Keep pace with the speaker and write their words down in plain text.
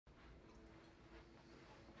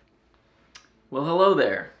Well, hello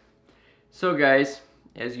there. So guys,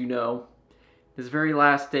 as you know, this very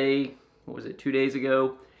last day, what was it, 2 days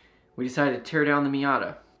ago, we decided to tear down the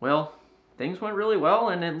Miata. Well, things went really well,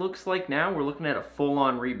 and it looks like now we're looking at a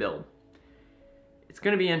full-on rebuild. It's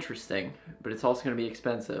going to be interesting, but it's also going to be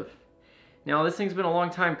expensive. Now, this thing's been a long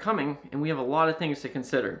time coming, and we have a lot of things to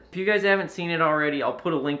consider. If you guys haven't seen it already, I'll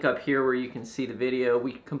put a link up here where you can see the video.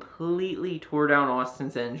 We completely tore down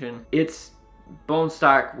Austin's engine. It's bone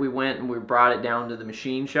stock. We went and we brought it down to the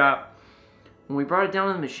machine shop. When we brought it down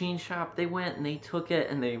to the machine shop, they went and they took it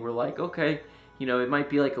and they were like, okay, you know, it might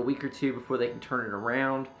be like a week or two before they can turn it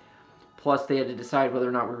around. Plus, they had to decide whether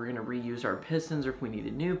or not we were going to reuse our pistons or if we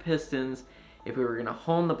needed new pistons, if we were going to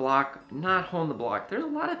hone the block, not hone the block. There's a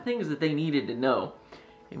lot of things that they needed to know,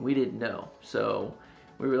 and we didn't know. So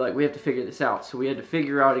we were like, we have to figure this out. So we had to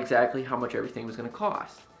figure out exactly how much everything was going to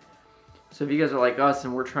cost. So if you guys are like us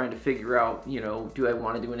and we're trying to figure out, you know, do I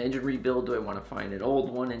want to do an engine rebuild? Do I want to find an old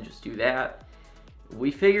one and just do that?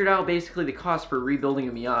 We figured out basically the cost for rebuilding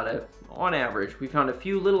a Miata on average. We found a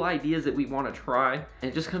few little ideas that we want to try, and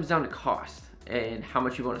it just comes down to cost and how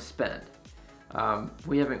much you want to spend.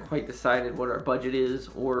 We haven't quite decided what our budget is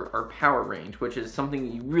or our power range, which is something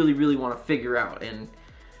that you really want to figure out, and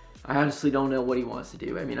I honestly don't know what he wants to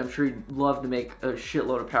do. I mean, I'm sure he'd love to make a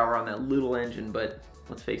shitload of power on that little engine, but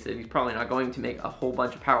let's face it, he's probably not going to make a whole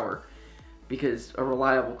bunch of power because a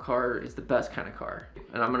reliable car is the best kind of car.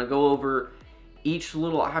 And I'm going to go over each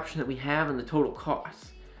little option that we have and the total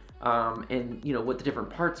costs, and you know what the different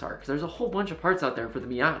parts are, because there's a whole bunch of parts out there for the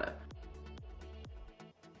Miata.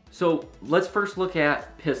 So let's first look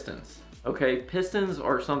at pistons. Okay, pistons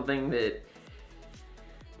are something that,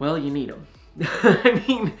 well, you need them. I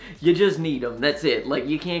mean, you just need them. That's it. Like,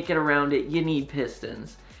 you can't get around it. You need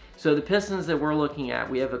pistons. So the pistons that we're looking at,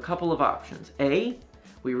 we have a couple of options. A,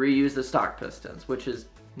 we reuse the stock pistons, which is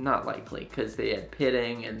not likely because they had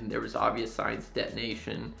pitting and there was obvious signs of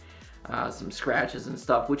detonation, some scratches and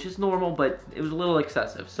stuff, which is normal, but it was a little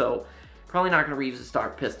excessive. So probably not going to reuse the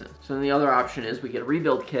stock pistons. So then the other option is we get a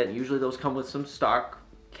rebuild kit. And usually those come with some stock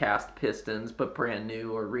cast pistons, but brand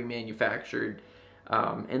new or remanufactured,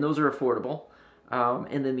 and those are affordable.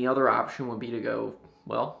 And then the other option would be to go,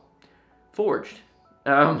 well, forged.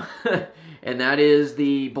 And that is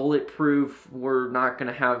the bulletproof, we're not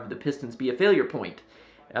going to have the pistons be a failure point,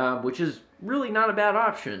 which is really not a bad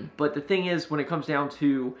option. But the thing is, when it comes down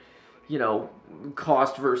to, you know,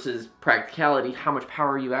 cost versus practicality, how much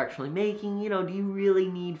power are you actually making? You know, do you really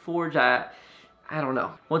need forged? I don't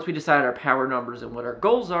know. Once we decide our power numbers and what our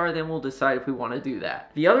goals are, then we'll decide if we want to do that.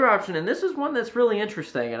 The other option, and this is one that's really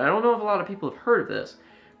interesting, and I don't know if a lot of people have heard of this,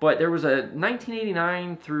 but there was a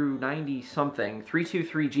 1989 through 90 something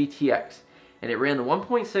 323 GTX, and it ran the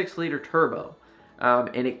 1.6 liter turbo,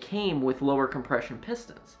 and it came with lower compression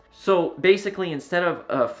pistons. So basically, instead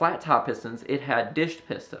of flat top pistons, it had dished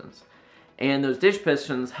pistons, and those dish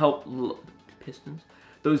pistons help pistons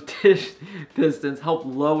help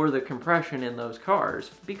lower the compression in those cars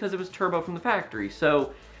because it was turbo from the factory.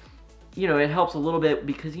 So, you know, it helps a little bit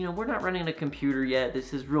because, you know, we're not running a computer yet.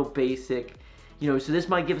 This is real basic. You know, so this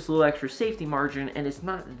might give us a little extra safety margin, and it's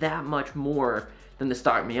not that much more than the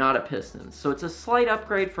stock Miata pistons. So it's a slight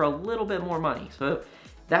upgrade for a little bit more money. So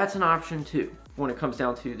that's an option too. When it comes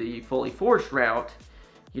down to the fully forged route,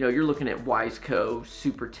 you know, you're looking at Wiseco,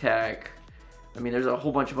 SuperTech. I mean, there's a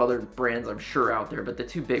whole bunch of other brands I'm sure out there, but the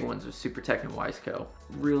two big ones are SuperTech and Wiseco.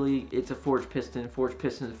 Really, it's a forged piston. Forged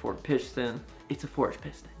piston is a forged piston. It's a forged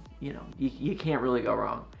piston. You know, you can't really go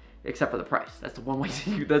wrong. Except for the price. That's the one way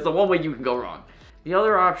you can go wrong. The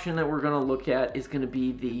other option that we're going to look at is going to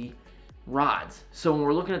be the rods. So when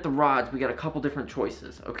we're looking at the rods, we got a couple different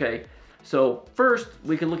choices, okay? So first,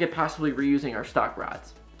 we could look at possibly reusing our stock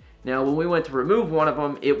rods. Now, when we went to remove one of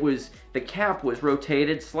them, the cap was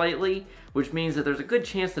rotated slightly, which means that there's a good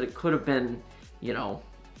chance that it could have been, you know,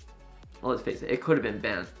 well, let's face it, it could have been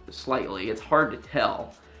bent slightly. It's hard to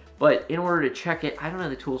tell. But in order to check it, I don't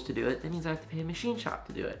have the tools to do it. That means I have to pay a machine shop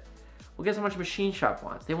to do it. Well, guess how much a machine shop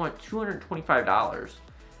wants? They want $225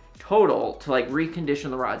 total to like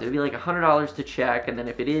recondition the rods. It would be like $100 to check, and then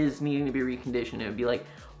if it is needing to be reconditioned, it would be like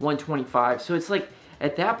 $125. So it's like,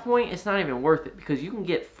 at that point, it's not even worth it because you can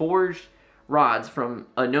get forged rods from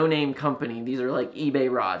a no-name company. These are like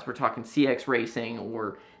eBay rods. We're talking CX Racing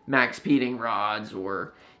or Max Speeding rods,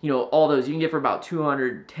 or, you know, all those you can get for about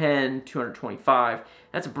 $210, $225.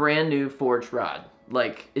 That's a brand new forged rod.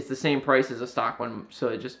 Like, it's the same price as a stock one, so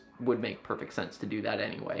it just would make perfect sense to do that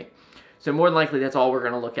anyway. So more than likely, that's all we're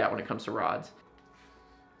going to look at when it comes to rods.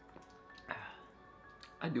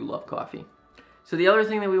 I do love coffee. So the other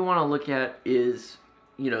thing that we want to look at is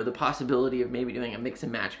you know, the possibility of maybe doing a mix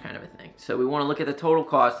and match kind of a thing. So we want to look at the total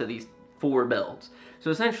cost of these 4 builds.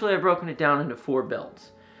 So essentially I've broken it down into 4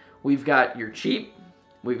 builds. We've got your cheap,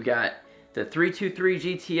 we've got the 323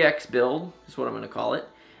 GTX build, is what I'm going to call it.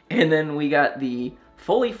 And then we got the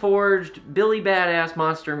fully forged Billy Badass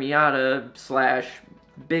Monster Miata slash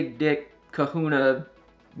Big Dick Kahuna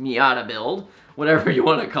Miata build, whatever you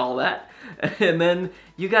want to call that. And then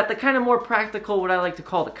you got the kind of more practical, what I like to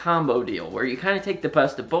call the combo deal, where you kind of take the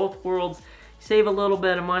best of both worlds, save a little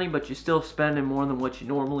bit of money, but you're still spending more than what you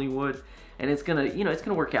normally would, and it's gonna, you know, it's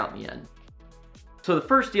gonna work out in the end. So the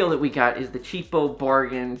first deal that we got is the cheapo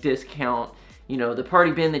bargain discount, you know, the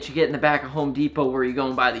party bin that you get in the back of Home Depot where you go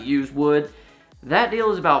and buy the used wood. That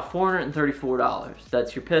deal is about $434.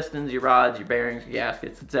 That's your pistons, your rods, your bearings, your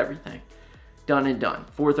gaskets, it's everything. Done and done,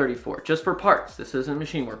 $434, just for parts. This isn't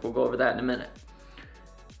machine work, we'll go over that in a minute.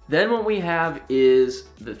 Then what we have is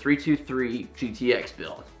the 323 GTX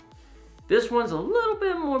build. This one's a little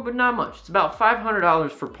bit more, but not much. It's about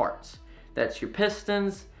 $500 for parts. That's your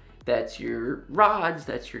pistons, that's your rods,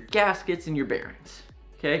 that's your gaskets, and your bearings,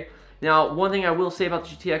 okay? Now, one thing I will say about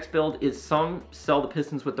the GTX build is some sell the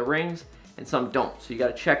pistons with the rings, and some don't, so you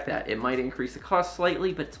gotta check that. It might increase the cost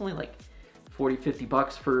slightly, but it's only like 40, 50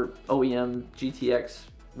 bucks for OEM GTX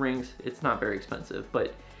rings. It's not very expensive,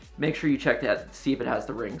 but make sure you check that, see if it has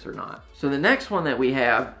the rings or not. So the next one that we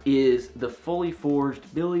have is the fully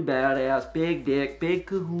forged Billy Badass, Big Dick, Big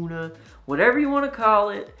Kahuna, whatever you want to call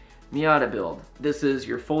it, Miata build. This is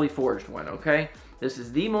your fully forged one, okay? This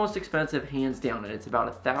is the most expensive, hands down, and it's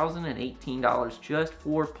about $1,018 just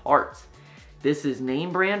for parts. This is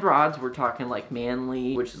name brand rods. We're talking like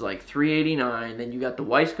Manly, which is like $389. Then you got the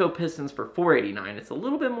Wiseco pistons for $489. It's a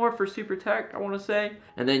little bit more for Super Tech, I want to say.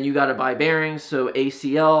 And then you got to buy bearings. So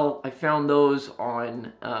ACL, I found those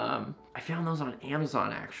on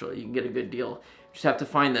Amazon actually. You can get a good deal. You just have to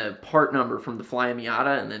find the part number from the Fly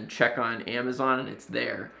Miata and then check on Amazon, and it's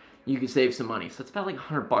there. You can save some money. So it's about like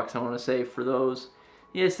 100 bucks, I want to say, for those.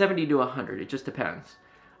 Yeah, 70 to 100. It just depends.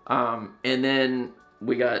 And then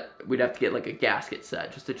we'd have to get like a gasket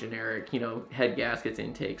set, just a generic, you know, head gaskets,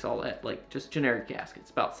 intakes, all that, like just generic gaskets,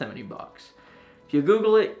 about 70 bucks. If you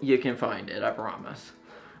Google it, you can find it, I promise.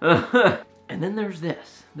 And then there's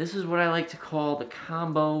this. This is what I like to call the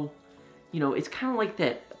combo. You know, it's kind of like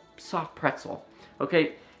that soft pretzel,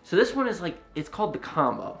 okay? So this one is like, it's called the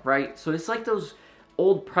combo, right? So it's like those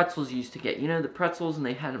old pretzels you used to get. You know, the pretzels, and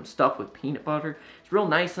they had them stuffed with peanut butter. It's real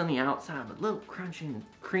nice on the outside, but a little crunchy and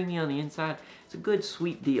creamy on the inside. It's a good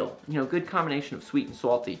sweet deal. You know, good combination of sweet and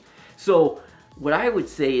salty. So what I would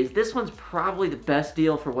say is this one's probably the best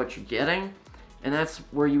deal for what you're getting. And that's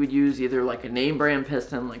where you would use either like a name brand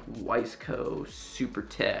piston like Wiseco, Super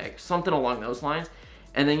Tech, something along those lines.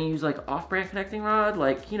 And then you use like off-brand connecting rod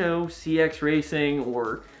like, you know, CX Racing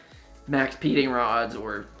or Max Peating rods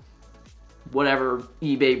or whatever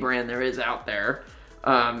eBay brand there is out there.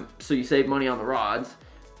 So you save money on the rods,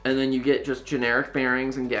 and then you get just generic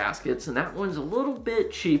bearings and gaskets, and that one's a little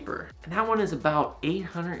bit cheaper. And that one is about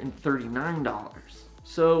 $839.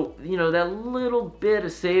 So, you know, that little bit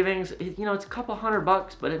of savings, you know, it's a couple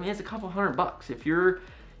 $100, but I mean, it's a couple $100. If you're,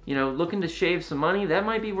 you know, looking to shave some money, that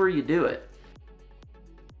might be where you do it.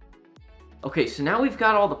 Okay, so now we've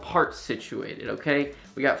got all the parts situated, okay?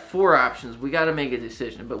 We got 4 options. We got to make a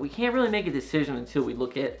decision, but we can't really make a decision until we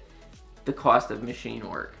look at the cost of machine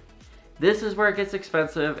work. This is where it gets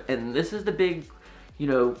expensive, and this is the big, you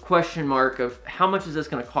know, question mark of how much is this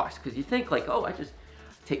going to cost? Because you think like, oh, I just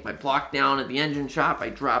take my block down at the engine shop, I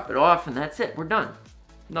drop it off, and that's it. We're done.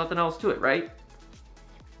 Nothing else to it, right?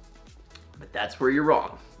 But that's where you're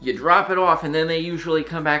wrong. You drop it off, and then they usually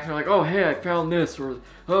come back and they're like, oh, hey, I found this, or,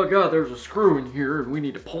 oh, God, there's a screw in here, and we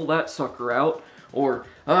need to pull that sucker out, or,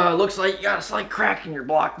 looks like you got a slight crack in your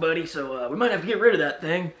block, buddy, so we might have to get rid of that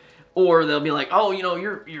thing. Or they'll be like, oh, you know,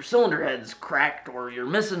 your cylinder head's cracked, or you're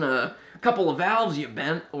missing a couple of valves you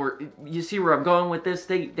bent, or you see where I'm going with this?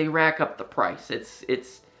 They rack up the price.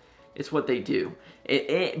 It's what they do.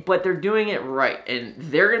 But they're doing it right, and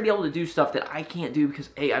they're going to be able to do stuff that I can't do because,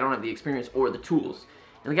 A, I don't have the experience or the tools.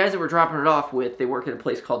 And the guys that we're dropping it off with, they work at a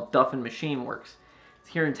place called Duff and Machine Works.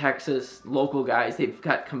 It's here in Texas, local guys. They've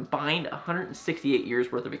got combined 168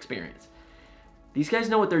 years worth of experience. These guys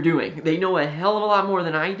know what they're doing. They know a hell of a lot more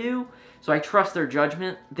than I do, so I trust their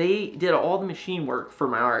judgment. They did all the machine work for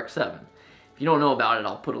my RX-7. If you don't know about it,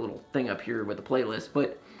 I'll put a little thing up here with a playlist.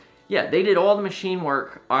 But yeah, they did all the machine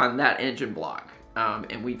work on that engine block.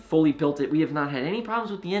 And we fully built it. We have not had any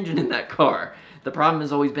problems with the engine in that car. The problem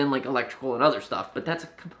has always been like electrical and other stuff, but that's a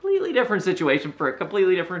completely different situation for a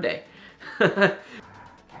completely different day.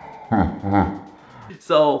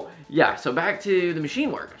 So, Yeah, so back to the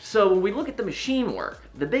machine work. So when we look at the machine work,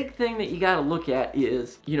 the big thing that you gotta look at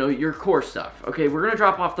is, you know, your core stuff. Okay, we're gonna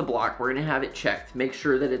drop off the block, we're gonna have it checked, make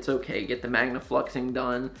sure that it's okay, get the magnafluxing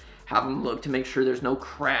done, have them look to make sure there's no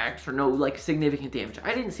cracks or no like significant damage.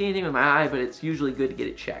 I didn't see anything with my eye, but it's usually good to get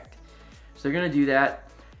it checked. So they're gonna do that.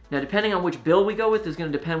 Now depending on which build we go with is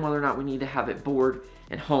gonna depend whether or not we need to have it bored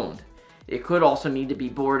and honed. It could also need to be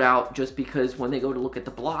bored out just because when they go to look at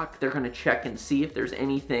the block, they're going to check and see if there's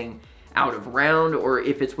anything out of round or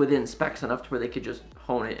if it's within specs enough to where they could just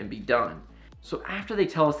hone it and be done. So after they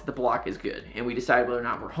tell us that the block is good and we decide whether or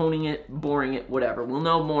not we're honing it, boring it, whatever, we'll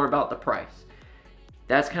know more about the price.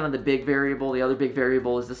 That's kind of the big variable. The other big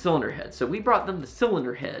variable is the cylinder head. So we brought them the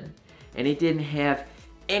cylinder head and it didn't have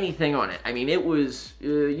anything on it. I mean, it was,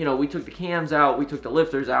 you know, we took the cams out, we took the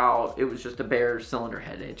lifters out, it was just a bare cylinder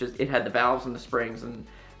head. It had the valves and the springs and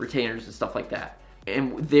retainers and stuff like that.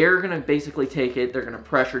 And they're gonna basically take it, they're gonna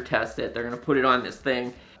pressure test it, they're gonna put it on this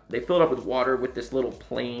thing. They fill it up with water with this little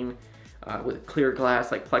plane with clear glass,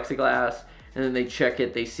 like plexiglass, and then they check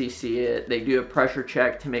it, they CC it, they do a pressure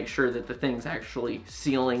check to make sure that the thing's actually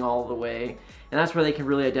sealing all the way. And that's where they can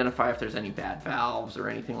really identify if there's any bad valves or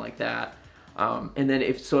anything like that. And then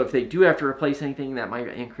if they do have to replace anything, that might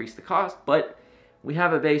increase the cost, but we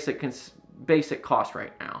have a basic cost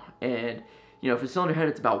right now. And you know, for the cylinder head,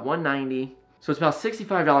 it's about $190. So it's about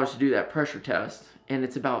 $65 to do that pressure test. And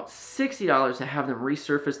it's about $60 to have them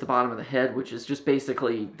resurface the bottom of the head, which is just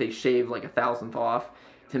basically, they shave like 1/1000th off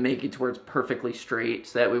to make it to where it's perfectly straight.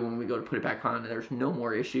 So that way when we go to put it back on, there's no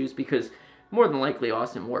more issues, because more than likely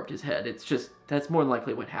Austin warped his head. It's just, that's more than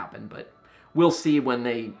likely what happened, but we'll see when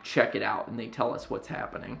they check it out and they tell us what's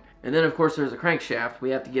happening. And then of course there's a crankshaft. We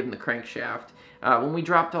have to give them the crankshaft. When we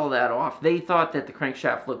dropped all that off, they thought that the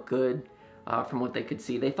crankshaft looked good from what they could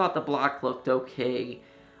see. They thought the block looked okay.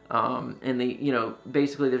 And they, you know,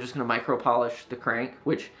 basically they're just gonna micro polish the crank,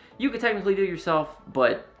 which you could technically do yourself,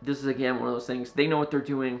 but this is again one of those things, they know what they're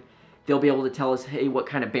doing. They'll be able to tell us, hey, what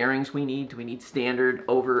kind of bearings we need. Do we need standard,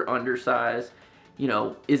 over, undersize? You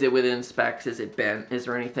know, is it within specs? Is it bent? Is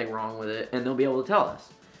there anything wrong with it? And they'll be able to tell us.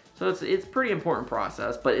 So it's a pretty important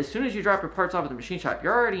process, but as soon as you drop your parts off at the machine shop,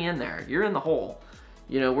 you're already in there. You're in the hole.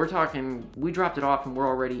 You know, we're talking, we dropped it off and we're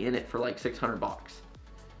already in it for like 600 bucks.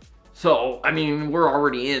 So, I mean, we're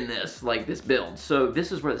already in this, like this build. So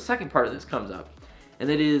this is where the second part of this comes up. And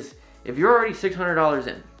that is, if you're already $600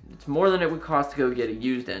 in, it's more than it would cost to go get a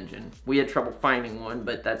used engine. We had trouble finding one,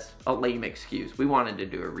 but that's a lame excuse. We wanted to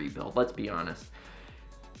do a rebuild, let's be honest.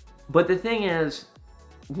 But the thing is,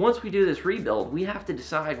 once we do this rebuild, we have to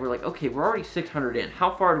decide, we're like, okay, we're already 600 in.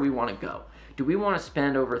 How far do we want to go? Do we want to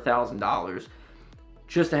spend over $1,000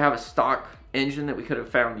 just to have a stock engine that we could have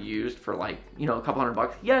found used for like, you know, a couple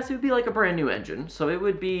 $100? Yes, it would be like a brand new engine. So it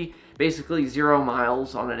would be basically 0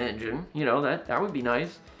 miles on an engine. You know, that would be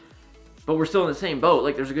nice. But we're still in the same boat.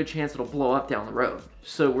 Like, there's a good chance it'll blow up down the road.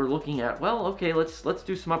 So we're looking at, well, okay, let's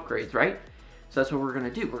do some upgrades, right? So that's what we're going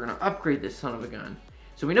to do. We're going to upgrade this son of a gun.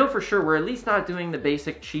 So we know for sure we're at least not doing the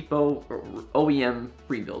basic cheapo or OEM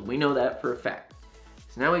rebuild. We know that for a fact.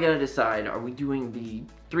 So now we got to decide, are we doing the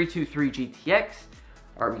 323 GTX?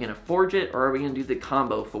 Are we going to forge it, or are we going to do the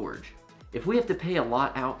combo forge? If we have to pay a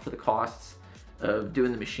lot out for the costs of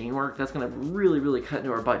doing the machine work, that's going to really cut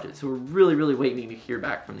into our budget. So we're really waiting to hear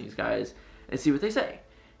back from these guys and see what they say.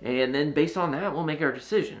 And then based on that, we'll make our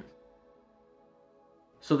decision.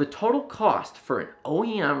 So the total cost for an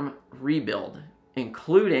OEM rebuild,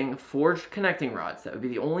 including forged connecting rods, that would be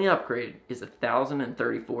the only upgrade, is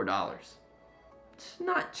 $1,034. It's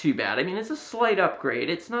not too bad. I mean, it's a slight upgrade.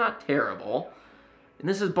 It's not terrible. And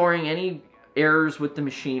this is barring any errors with the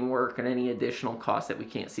machine work and any additional costs that we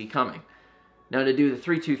can't see coming. Now to do the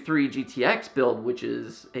 323 GTX build, which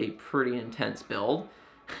is a pretty intense build,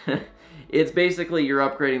 it's basically you're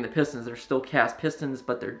upgrading the pistons. They're still cast pistons,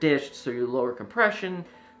 but they're dished, so you lower compression,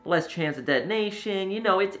 less chance of detonation. You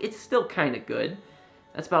know, it's still kind of good.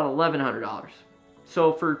 That's about $1,100.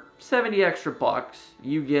 So for 70 extra bucks,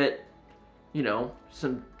 you get, you know,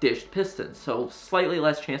 some dished pistons. So slightly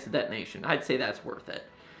less chance of detonation. I'd say that's worth it.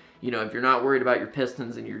 You know, if you're not worried about your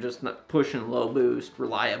pistons and you're just not pushing low boost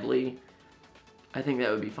reliably, I think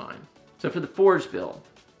that would be fine. So for the forged build,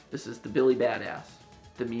 this is the Billy Badass,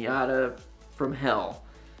 the Miata from hell,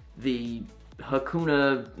 the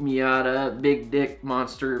Hakuna Miata, Big Dick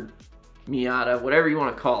Monster Miata, whatever you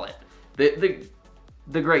want to call it.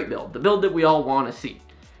 The great build, the build that we all want to see,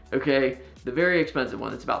 okay? The very expensive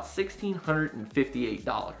one, it's about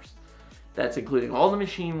 $1,658. That's including all the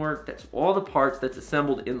machine work, that's all the parts that's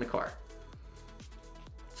assembled in the car.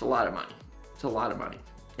 It's a lot of money. It's a lot of money.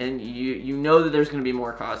 and you know that there's going to be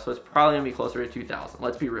more costs, so it's probably going to be closer to 2,000.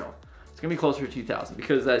 Let's be real. It's going to be closer to 2,000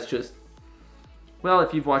 because that's just, well,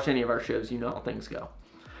 if you've watched any of our shows, you know how things go.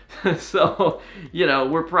 So, you know,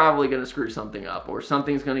 we're probably going to screw something up, or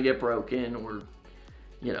something's going to get broken, or,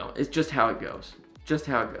 you know, it's just how it goes. Just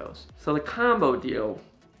how it goes. So the combo deal,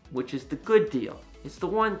 which is the good deal, it's the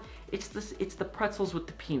one, it's the pretzels with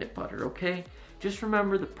the peanut butter, okay? Just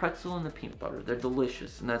remember the pretzel and the peanut butter. They're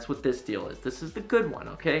delicious, and that's what this deal is. This is the good one,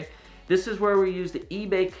 okay? This is where we use the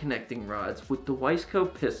eBay connecting rods with the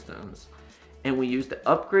Wiseco pistons, and we use the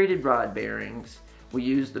upgraded rod bearings. We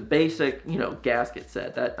use the basic, you know, gasket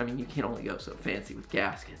set. That, I mean, you can't only go so fancy with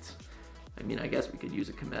gaskets. I mean, I guess we could use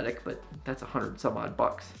a Cometic, but that's $100 some odd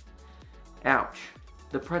bucks. Ouch.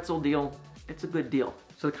 The pretzel deal, it's a good deal.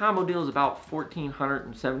 So the combo deal is about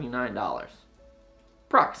 $1,479,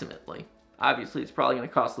 approximately. Obviously, it's probably going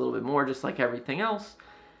to cost a little bit more, just like everything else,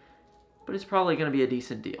 but it's probably going to be a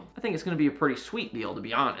decent deal. I think it's going to be a pretty sweet deal, to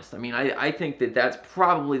be honest. I mean, I think that that's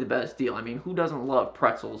probably the best deal. I mean, who doesn't love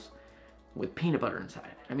pretzels with peanut butter inside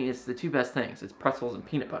it? I mean, it's the two best things. It's pretzels and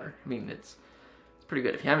peanut butter. I mean, it's pretty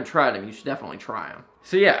good. If you haven't tried them, you should definitely try them.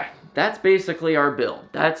 So yeah, that's basically our build.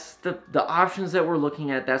 That's the options that we're looking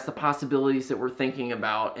at. That's the possibilities that we're thinking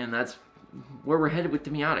about, and that's where we're headed with the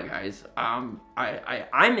Miata, guys. I'm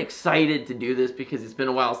excited to do this because it's been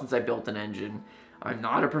a while since I built an engine. I'm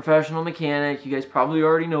not a professional mechanic. You guys probably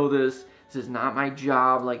already know this. This is not my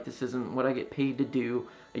job. Like, this isn't what I get paid to do.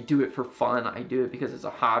 I do it for fun. I do it because it's a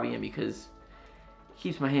hobby and because it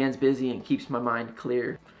keeps my hands busy and keeps my mind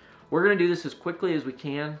clear. We're going to do this as quickly as we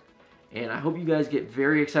can, and I hope you guys get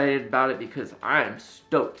very excited about it because I am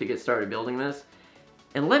stoked to get started building this.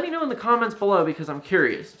 And let me know in the comments below because I'm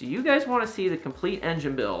curious. Do you guys want to see the complete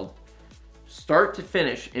engine build start to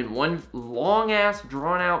finish in one long-ass,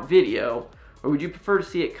 drawn-out video, or would you prefer to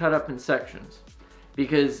see it cut up in sections?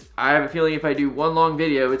 Because I have a feeling if I do one long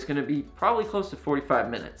video, it's going to be probably close to 45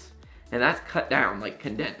 minutes. And that's cut down, like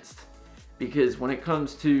condensed. Because when it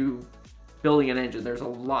comes to building an engine, there's a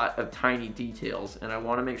lot of tiny details, and I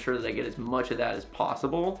want to make sure that I get as much of that as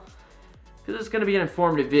possible. Because it's going to be an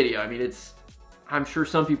informative video. I mean, I'm sure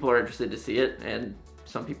some people are interested to see it, and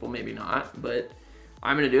some people maybe not, but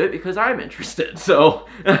I'm going to do it because I'm interested. So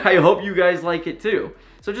I hope you guys like it too.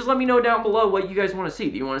 So just let me know down below what you guys want to see.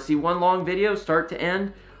 Do you want to see one long video, start to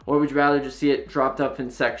end, or would you rather just see it dropped up in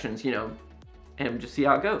sections, you know, and just see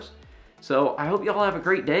how it goes? So I hope you all have a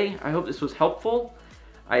great day. I hope this was helpful.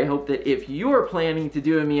 I hope that if you are planning to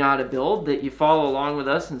do a Miata build, that you follow along with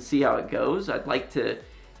us and see how it goes. I'd like to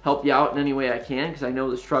help you out in any way I can because I know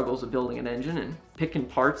the struggles of building an engine, and picking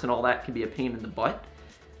parts and all that can be a pain in the butt.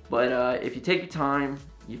 But if you take your time,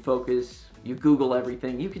 you focus, you Google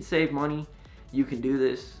everything, you can save money, you can do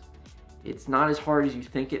this. It's not as hard as you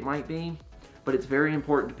think it might be, but it's very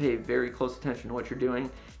important to pay very close attention to what you're doing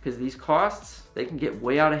because these costs, they can get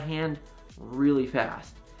way out of hand really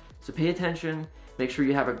fast. So pay attention, make sure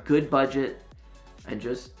you have a good budget, and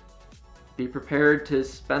just be prepared to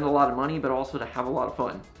spend a lot of money, but also to have a lot of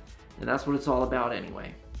fun. And that's what it's all about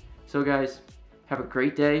anyway. So guys, have a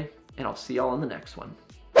great day, and I'll see y'all in the next one.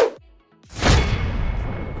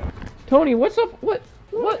 Tony, what's up? What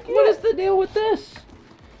is the deal with this?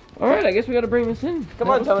 All right, I guess we got to bring this in. Come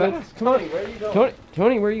on, Tony. Tony, where are you going?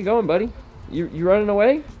 Tony, where are you going, buddy? You running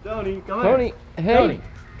away? Tony, come on. Tony, hey. Tony,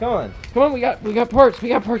 come on. Come on, we got parts. We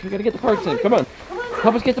got to get the parts in. Come on.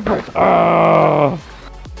 Help us get the parts. Oh.